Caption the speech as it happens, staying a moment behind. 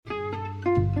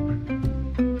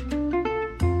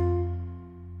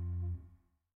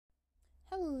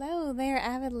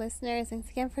good listeners. Thanks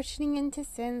again for tuning in to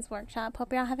Sin's Workshop.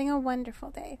 Hope you're all having a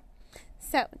wonderful day.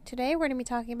 So, today we're going to be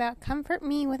talking about Comfort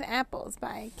Me with Apples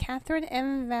by Catherine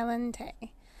M. Valente.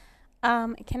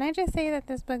 Can I just say that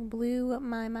this book blew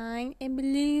my mind? It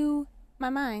blew my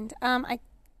mind. I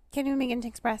can't even begin to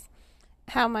express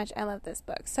how much I love this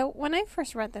book. So, when I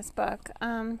first read this book,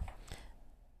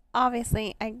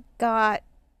 obviously I got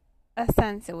a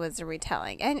sense it was a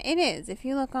retelling. And it is. If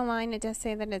you look online, it does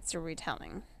say that it's a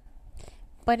retelling.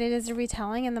 But it is a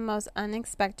retelling in the most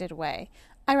unexpected way.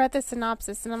 I read the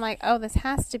synopsis and I'm like, oh, this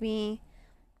has to be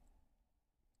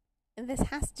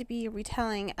a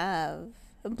retelling of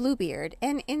Bluebeard.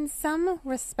 And in some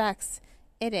respects,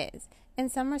 it is. In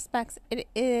some respects, it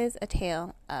is a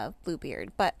tale of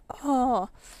Bluebeard. But, I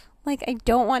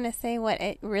don't want to say what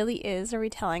it really is a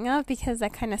retelling of because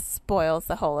that kind of spoils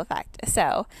the whole effect.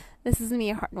 So, this is going to be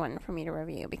a hard one for me to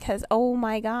review because, oh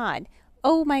my God,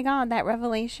 that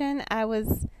revelation, I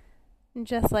was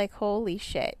just like, holy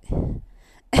shit.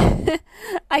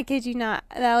 I kid you not.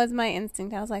 That was my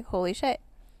instinct. I was like, holy shit.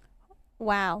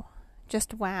 Wow.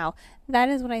 Just wow. That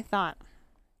is what I thought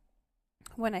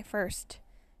when I first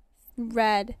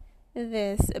read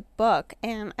this book,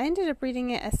 and I ended up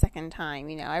reading it a second time.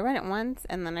 I read it once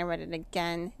and then I read it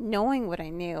again knowing what I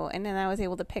knew, and then I was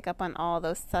able to pick up on all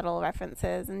those subtle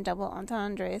references and double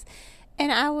entendres,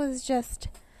 and I was just,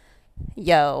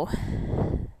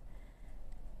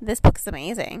 this book's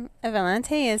amazing.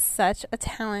 Valente is such a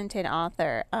talented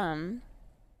author.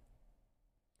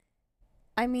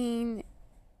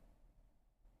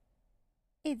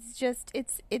 It's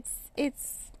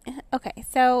okay,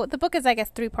 so the book is, I guess,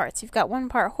 3 parts. You've got 1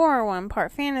 part horror, 1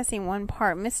 part fantasy, 1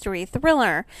 part mystery,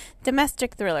 thriller,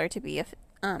 domestic thriller to be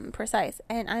precise.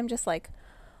 And I'm just like,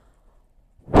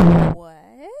 what?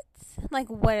 Like,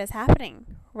 what is happening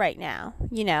right now?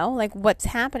 What's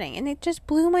happening? And it just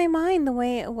blew my mind the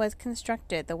way it was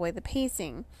constructed, the way the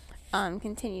pacing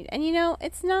continued. And,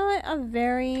 it's not a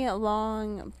very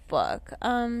long book.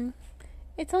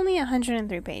 It's only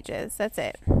 103 pages. That's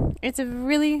it. It's a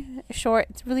really short,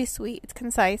 it's really sweet, it's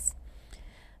concise.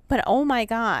 But oh my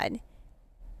God,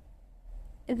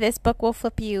 this book will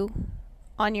flip you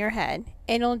on your head.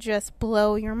 It'll just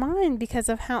blow your mind because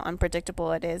of how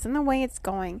unpredictable it is and the way it's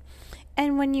going.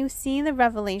 And when you see the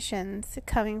revelations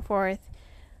coming forth,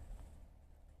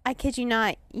 I kid you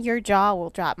not, your jaw will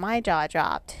drop. My jaw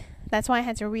dropped. That's why I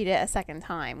had to read it a second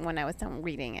time when I was done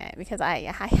reading it, because I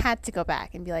had to go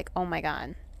back and be like, oh my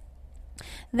God.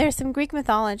 There's some Greek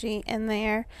mythology in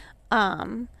there.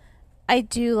 I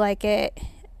do like it.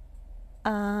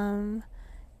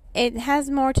 It has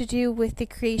more to do with the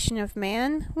creation of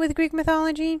man with Greek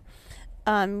mythology.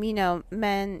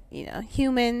 Men,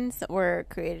 humans were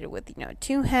created with,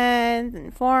 2 heads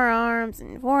and 4 arms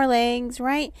and 4 legs,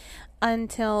 right?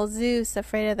 Until Zeus,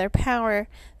 afraid of their power,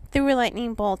 threw a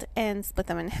lightning bolt and split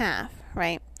them in half,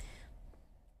 right?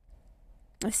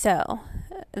 So,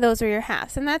 those are your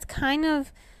halves. And that's kind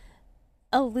of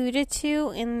alluded to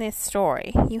in this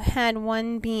story. You had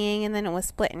one being and then it was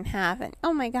split in half. And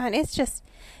oh my God, it's just,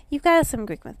 you've got some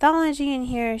Greek mythology in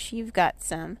here. You've got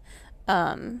some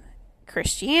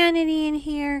Christianity in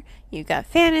here. You've got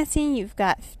fantasy. You've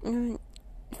got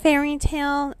fairy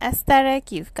tale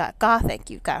aesthetic. You've got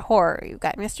gothic. You've got horror. You've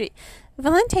got mystery.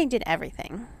 Valente did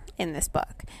everything in this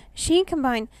book. She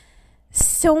combined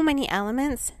so many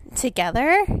elements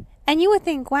together, and you would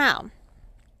think, wow,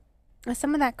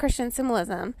 some of that Christian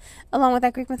symbolism along with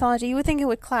that Greek mythology, you would think it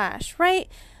would clash,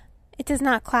 right? It does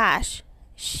not clash.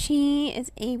 She is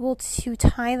able to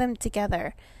tie them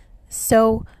together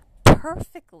so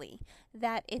perfectly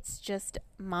that it's just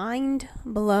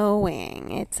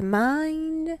mind-blowing. It's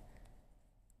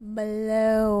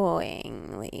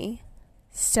mind-blowingly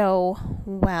so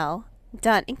well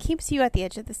done. It keeps you at the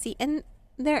edge of the seat, and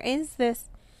there is this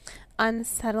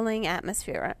unsettling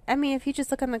atmosphere. I mean, if you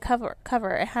just look on the cover,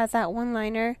 it has that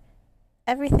one-liner,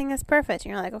 everything is perfect.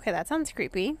 And you're like, okay, that sounds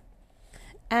creepy.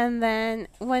 And then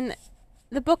when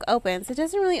the book opens, it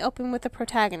doesn't really open with the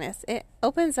protagonist. It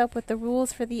opens up with the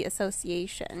rules for the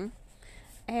association.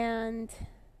 And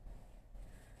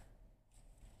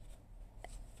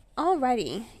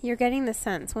already, you're getting the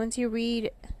sense once you read,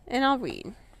 and I'll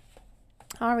read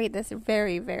this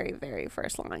very, very, very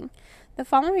first line. The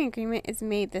following agreement is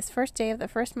made this first day of the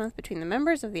first month between the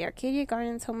members of the Arcadia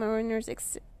Gardens Homeowners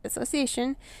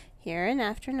Association,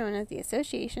 hereinafter known as the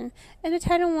Association, and the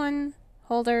title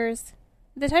holders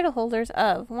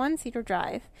of 1 Cedar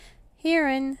Drive,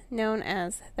 herein known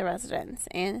as the residence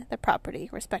and the property,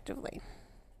 respectively.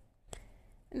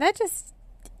 That just,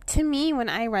 to me, when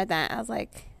I read that, I was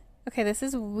like, okay, this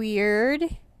is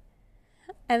weird.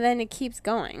 And then it keeps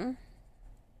going.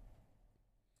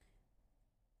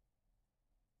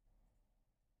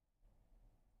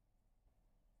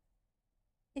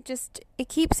 it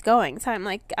keeps going. So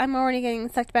I'm already getting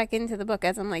sucked back into the book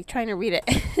as I'm like trying to read it.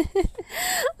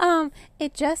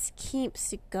 It just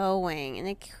keeps going, and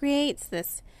it creates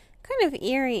this kind of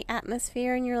eerie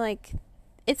atmosphere, and you're like,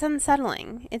 it's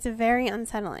unsettling. It's very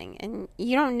unsettling, and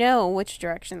you don't know which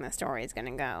direction the story is going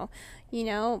to go,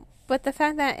 but the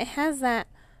fact that it has that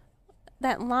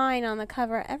line on the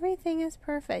cover, everything is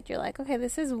perfect. You're like, okay,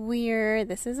 this is weird.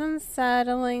 This is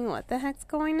unsettling. What the heck's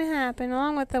going to happen?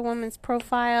 Along with the woman's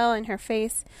profile and her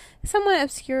face somewhat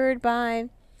obscured by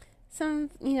some,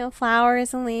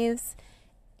 flowers and leaves.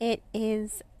 It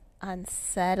is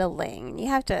unsettling. You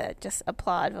have to just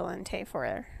applaud Valente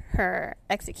for her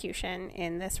execution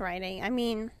in this writing. I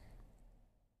mean,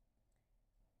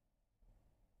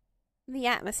 the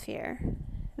atmosphere,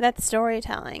 that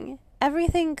storytelling,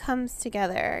 everything comes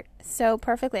together so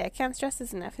perfectly. I can't stress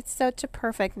this enough. It's such a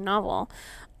perfect novel.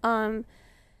 I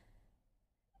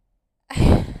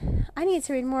need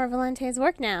to read more of Valente's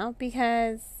work now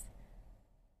because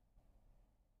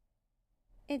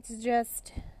it's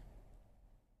just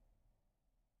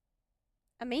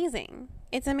amazing.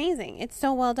 It's amazing. It's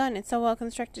so well done. It's so well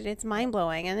constructed. It's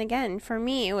mind-blowing. And again, for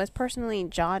me, it was personally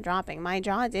jaw-dropping. My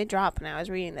jaw did drop when I was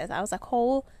reading this. I was like,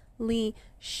 holy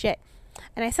shit.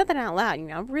 And I said that out loud,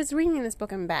 I was reading this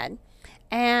book in bed.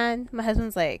 And my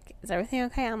husband's like, is everything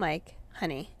okay? I'm like,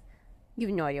 honey, you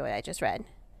have no idea what I just read.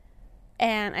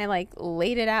 And I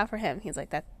laid it out for him. He's like,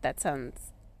 that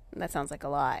sounds like a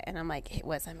lot. And I'm like, it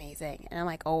was amazing. And I'm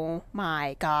like, oh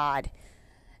my God.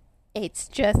 It's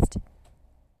just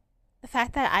the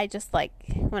fact that I just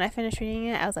when I finished reading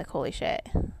it, I was like, holy shit.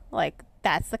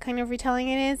 That's the kind of retelling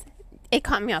it is. It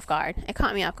caught me off guard.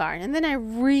 And then I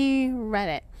reread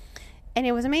it. And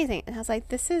it was amazing. And I was like,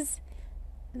 this is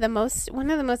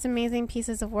one of the most amazing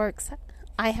pieces of works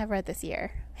I have read this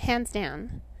year. Hands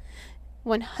down.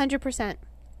 100%.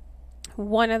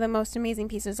 One of the most amazing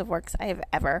pieces of works I have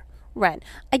ever read.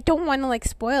 I don't want to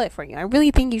spoil it for you. I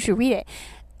really think you should read it.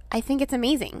 I think it's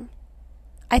amazing.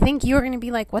 I think you're going to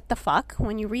be like, what the fuck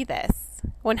when you read this?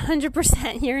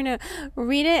 100%. You're going to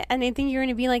read it, and I think you're going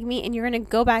to be like me, and you're going to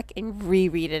go back and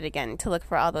reread it again to look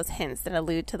for all those hints that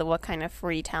allude to what kind of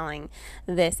retelling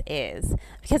this is.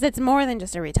 Because it's more than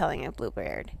just a retelling of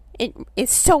Bluebeard. It is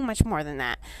so much more than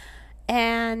that.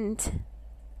 And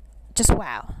just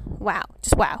wow.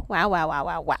 Just wow.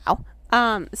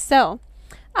 So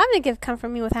I'm going to give Come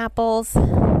From Me with Apples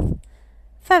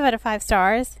 5 out of 5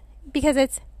 stars because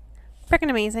it's freaking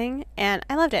amazing, and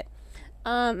I loved it.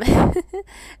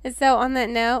 So on that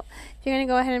note, if you're going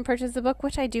to go ahead and purchase the book,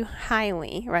 which I do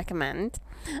highly recommend,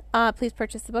 please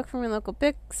purchase the book from your local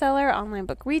bookseller, online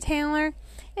book retailer.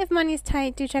 If money's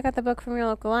tight, do check out the book from your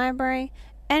local library.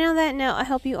 And on that note, I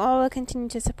hope you all will continue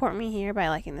to support me here by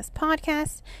liking this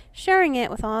podcast, sharing it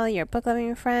with all your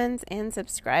book-loving friends, and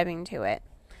subscribing to it.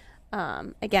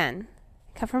 Again,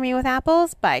 Come From Me with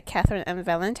Apples by Catherine M.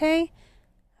 Valente.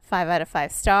 5 out of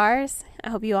 5 stars. I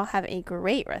hope you all have a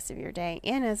great rest of your day.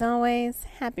 And as always,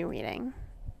 happy reading.